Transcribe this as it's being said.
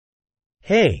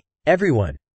Hey,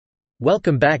 everyone!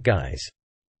 Welcome back, guys.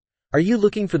 Are you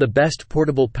looking for the best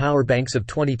portable power banks of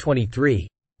 2023?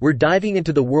 We're diving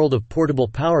into the world of portable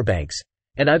power banks,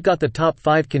 and I've got the top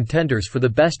 5 contenders for the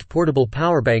best portable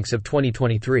power banks of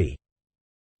 2023.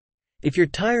 If you're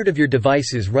tired of your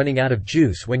devices running out of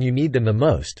juice when you need them the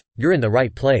most, you're in the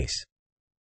right place.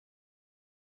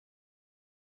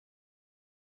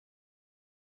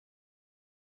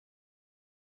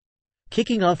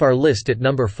 Kicking off our list at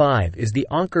number 5 is the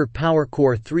Anker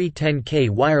PowerCore 310K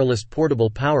wireless portable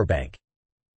power bank.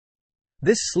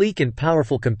 This sleek and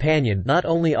powerful companion not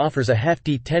only offers a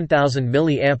hefty 10,000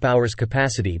 mAh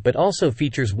capacity but also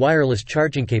features wireless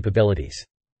charging capabilities.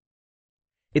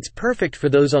 It's perfect for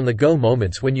those on-the-go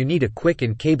moments when you need a quick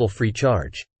and cable-free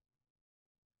charge.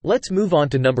 Let's move on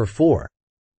to number 4.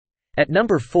 At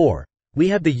number 4, we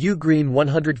have the Ugreen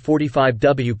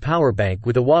 145W power bank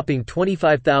with a whopping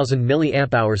 25,000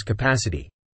 mAh capacity.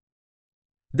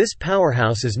 This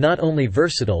powerhouse is not only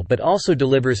versatile but also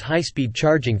delivers high-speed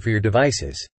charging for your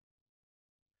devices.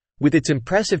 With its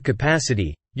impressive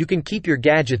capacity, you can keep your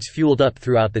gadgets fueled up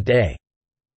throughout the day.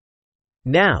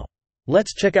 Now,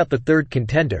 let's check out the third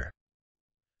contender.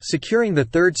 Securing the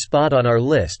third spot on our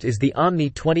list is the Omni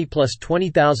 20 plus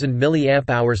 20,000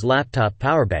 mAh laptop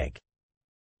power bank.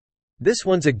 This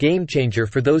one's a game-changer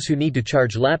for those who need to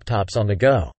charge laptops on the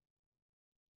go.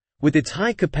 With its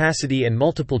high capacity and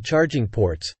multiple charging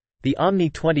ports, the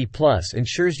Omni 20 Plus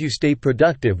ensures you stay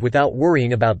productive without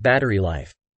worrying about battery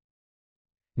life.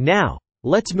 Now,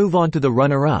 let's move on to the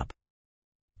runner-up.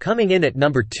 Coming in at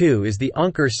number 2 is the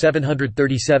Anker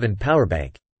 737 power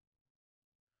bank.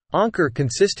 Anker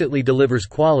consistently delivers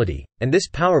quality, and this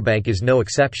power bank is no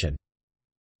exception.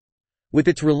 With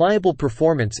its reliable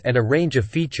performance and a range of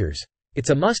features, it's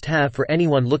a must-have for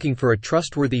anyone looking for a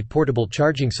trustworthy portable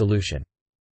charging solution.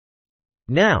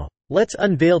 Now, let's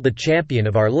unveil the champion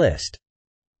of our list.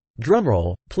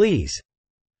 Drumroll, please.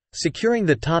 Securing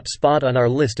the top spot on our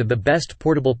list of the best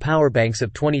portable power banks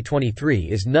of 2023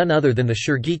 is none other than the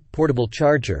SureGeek Portable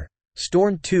Charger,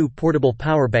 Storm 2 Portable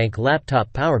Power Bank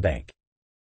Laptop Power Bank.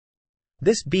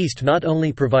 This beast not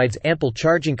only provides ample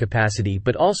charging capacity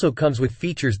but also comes with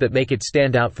features that make it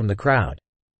stand out from the crowd.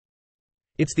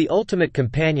 It's the ultimate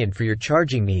companion for your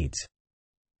charging needs.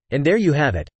 And there you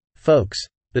have it, folks,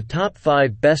 the top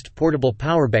 5 best portable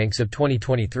power banks of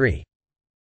 2023.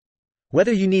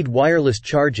 Whether you need wireless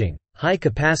charging, high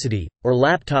capacity, or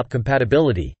laptop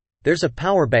compatibility, there's a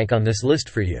power bank on this list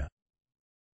for you.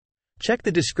 Check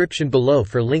the description below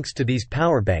for links to these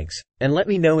power banks, and let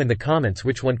me know in the comments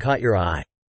which one caught your eye.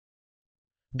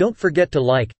 Don't forget to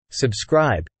like,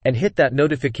 subscribe, and hit that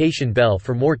notification bell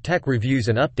for more tech reviews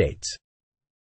and updates.